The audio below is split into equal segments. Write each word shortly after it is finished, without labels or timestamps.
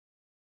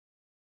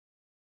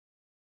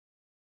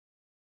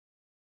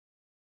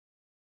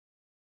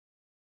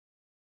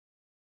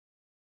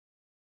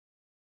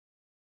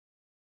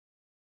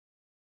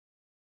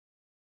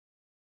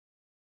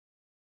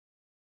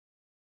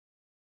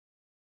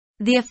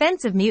The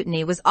offense of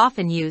mutiny was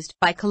often used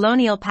by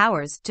colonial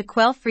powers to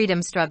quell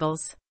freedom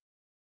struggles.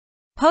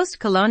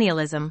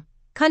 Post-colonialism,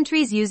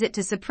 countries use it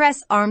to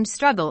suppress armed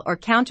struggle or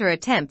counter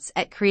attempts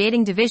at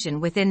creating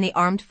division within the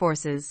armed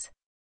forces.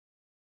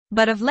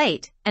 But of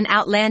late, an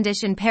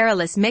outlandish and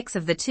perilous mix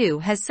of the two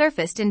has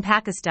surfaced in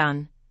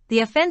Pakistan.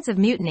 The offense of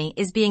mutiny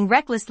is being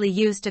recklessly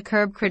used to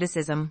curb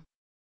criticism.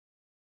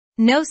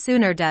 No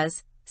sooner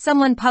does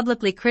someone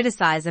publicly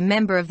criticize a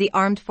member of the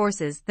armed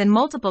forces than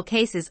multiple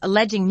cases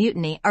alleging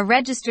mutiny are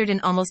registered in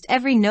almost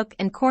every nook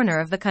and corner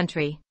of the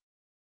country.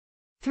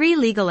 3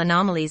 legal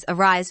anomalies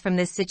arise from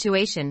this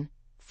situation.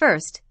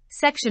 First,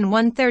 Section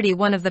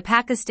 131 of the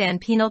Pakistan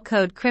Penal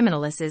Code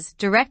criminalizes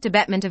direct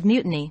abetment of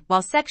mutiny,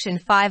 while Section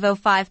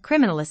 505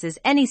 criminalizes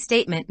any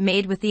statement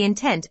made with the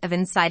intent of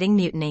inciting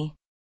mutiny.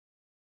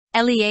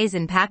 LEAs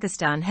in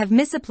Pakistan have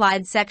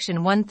misapplied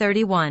Section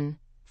 131.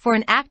 For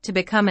an act to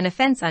become an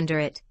offense under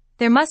it,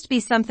 there must be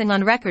something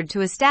on record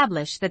to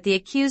establish that the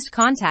accused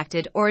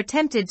contacted or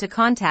attempted to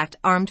contact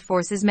armed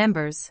forces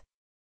members.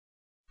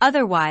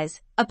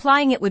 Otherwise,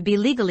 applying it would be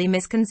legally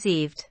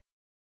misconceived.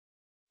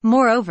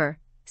 Moreover,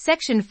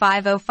 Section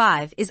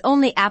 505 is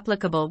only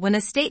applicable when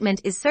a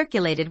statement is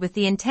circulated with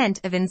the intent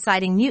of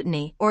inciting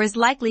mutiny or is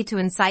likely to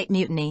incite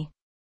mutiny.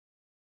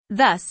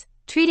 Thus,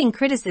 treating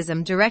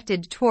criticism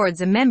directed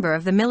towards a member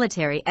of the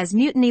military as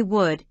mutiny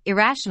would,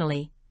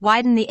 irrationally,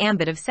 widen the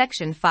ambit of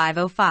Section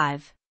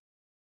 505.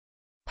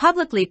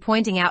 Publicly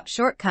pointing out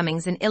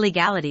shortcomings and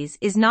illegalities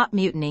is not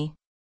mutiny.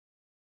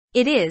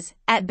 It is,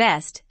 at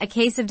best, a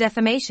case of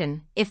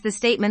defamation, if the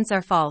statements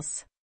are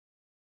false.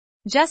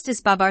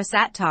 Justice Abuzar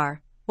Sattar,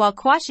 while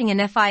quashing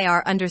an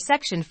FIR under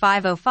Section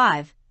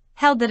 505,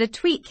 held that a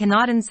tweet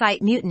cannot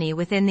incite mutiny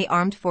within the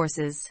armed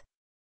forces.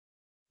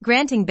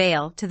 Granting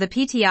bail to the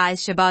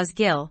PTI's Shahbaz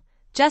Gill,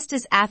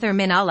 Justice Athar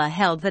Minallah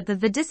held that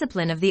the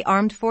discipline of the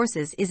armed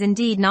forces is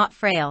indeed not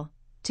frail,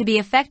 to be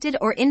affected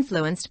or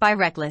influenced by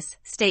reckless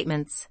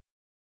statements.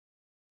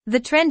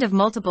 The trend of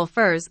multiple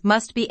FIRs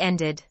must be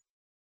ended.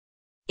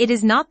 It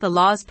is not the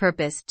law's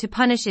purpose to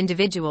punish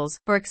individuals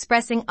for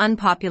expressing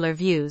unpopular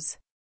views.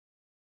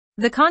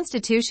 The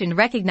Constitution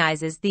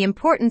recognizes the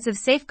importance of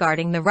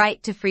safeguarding the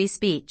right to free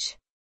speech.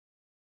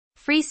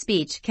 Free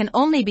speech can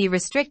only be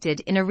restricted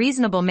in a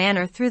reasonable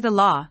manner through the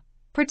law,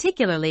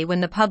 particularly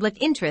when the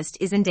public interest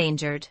is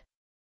endangered.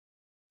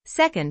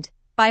 Second,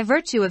 by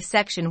virtue of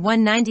Section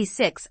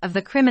 196 of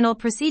the Criminal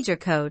Procedure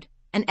Code,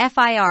 an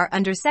FIR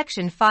under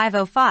Section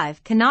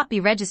 505 cannot be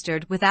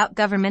registered without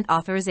government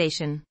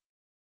authorization.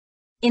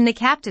 In the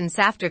Captain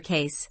Safdar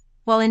case,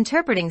 while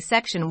interpreting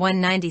Section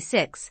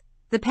 196,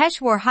 the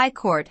Peshawar High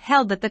Court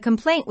held that the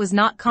complaint was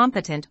not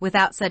competent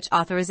without such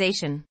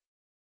authorization.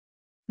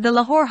 The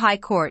Lahore High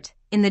Court,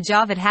 in the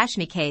Javed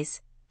Hashmi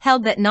case,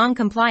 held that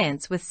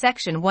non-compliance with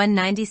Section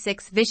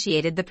 196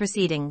 vitiated the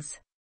proceedings.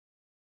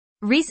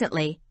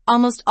 Recently,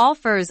 almost all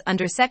FIRs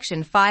under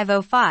Section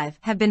 505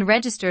 have been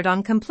registered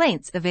on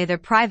complaints of either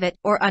private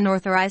or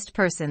unauthorized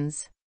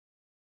persons.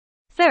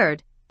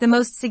 Third, the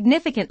most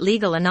significant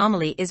legal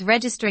anomaly is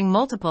registering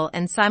multiple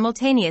and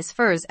simultaneous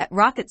FIRs at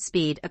rocket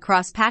speed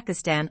across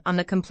Pakistan on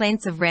the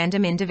complaints of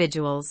random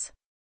individuals.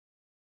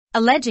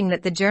 Alleging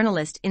that the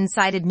journalist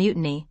incited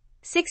mutiny,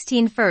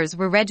 16 FIRs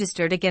were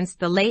registered against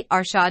the late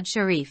Arshad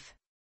Sharif.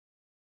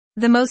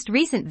 The most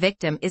recent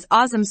victim is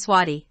Azam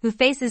Swati, who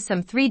faces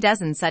some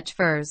 36 such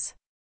FIRs.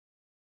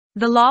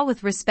 The law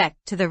with respect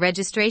to the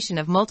registration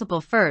of multiple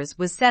FIRs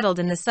was settled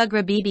in the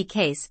Sugra Bibi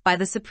case by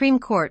the Supreme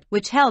Court,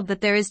 which held that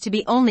there is to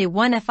be only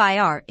one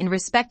FIR in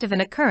respect of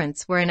an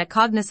occurrence wherein a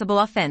cognizable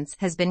offense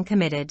has been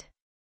committed.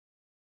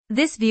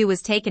 This view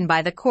was taken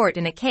by the court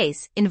in a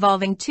case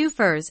involving 2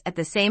 FIRs at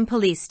the same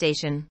police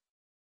station.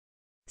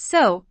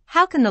 So,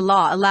 how can the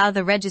law allow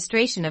the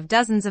registration of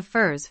dozens of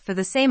FIRs for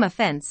the same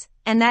offense,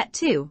 and that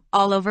too,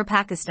 all over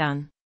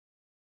Pakistan?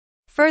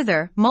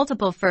 Further,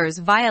 multiple FIRs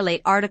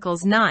violate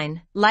Articles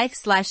 9,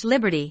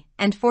 Life/Liberty,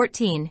 and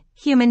 14,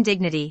 Human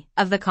Dignity,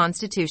 of the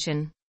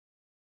Constitution.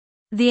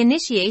 The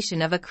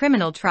initiation of a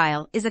criminal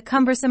trial is a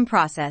cumbersome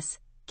process,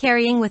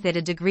 carrying with it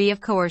a degree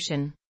of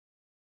coercion.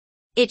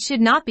 It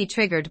should not be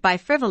triggered by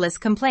frivolous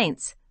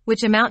complaints,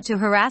 which amount to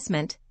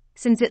harassment,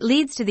 since it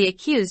leads to the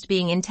accused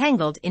being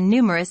entangled in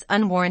numerous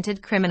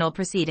unwarranted criminal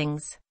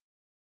proceedings.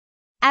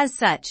 As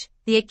such,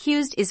 the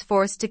accused is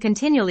forced to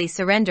continually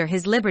surrender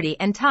his liberty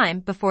and time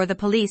before the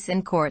police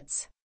and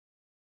courts.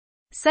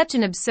 Such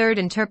an absurd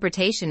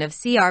interpretation of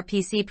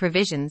CRPC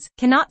provisions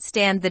cannot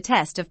stand the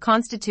test of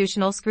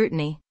constitutional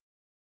scrutiny.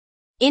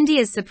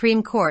 India's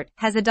Supreme Court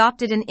has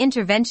adopted an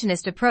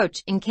interventionist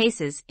approach in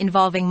cases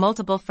involving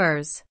multiple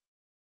FIRs.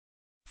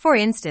 For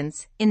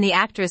instance, in the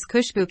actress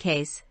Khushbu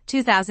case,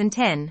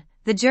 2010,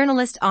 the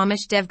journalist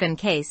Amish Devgan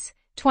case,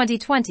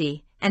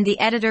 2020, and the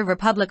editor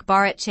Republic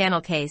Bharat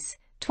Channel case,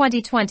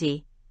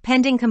 2020,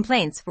 pending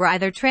complaints were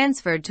either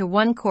transferred to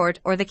one court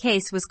or the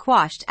case was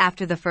quashed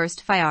after the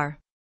first FIR.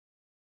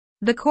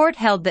 The court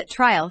held that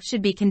trial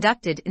should be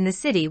conducted in the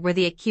city where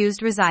the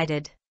accused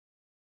resided.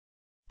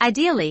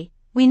 Ideally,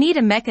 we need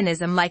a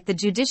mechanism like the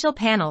Judicial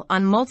Panel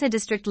on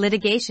Multi-District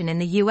Litigation in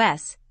the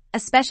U.S., a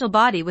special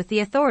body with the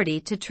authority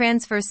to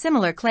transfer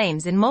similar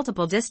claims in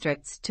multiple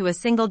districts to a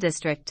single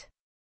district.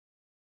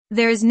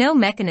 There is no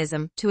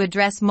mechanism to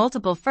address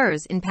multiple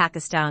FIRs in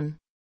Pakistan.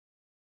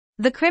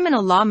 The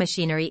criminal law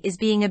machinery is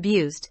being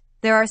abused.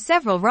 There are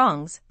several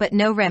wrongs, but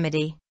no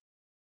remedy.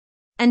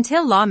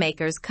 Until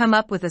lawmakers come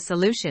up with a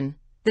solution,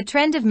 the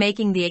trend of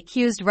making the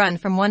accused run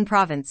from one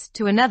province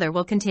to another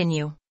will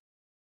continue.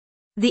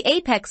 The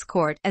apex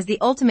court, as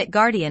the ultimate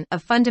guardian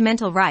of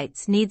fundamental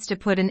rights, needs to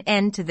put an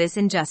end to this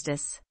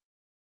injustice.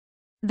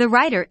 The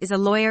writer is a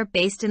lawyer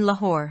based in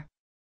Lahore.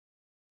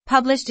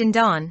 Published in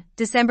Dawn,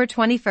 December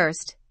 21,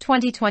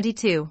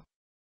 2022.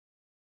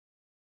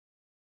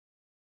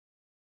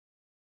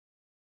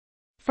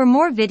 For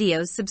more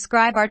videos,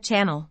 subscribe our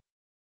channel.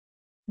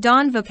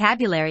 Dawn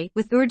Vocabulary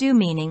with Urdu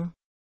meaning.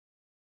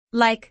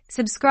 Like,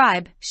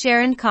 subscribe,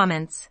 share and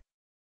comments.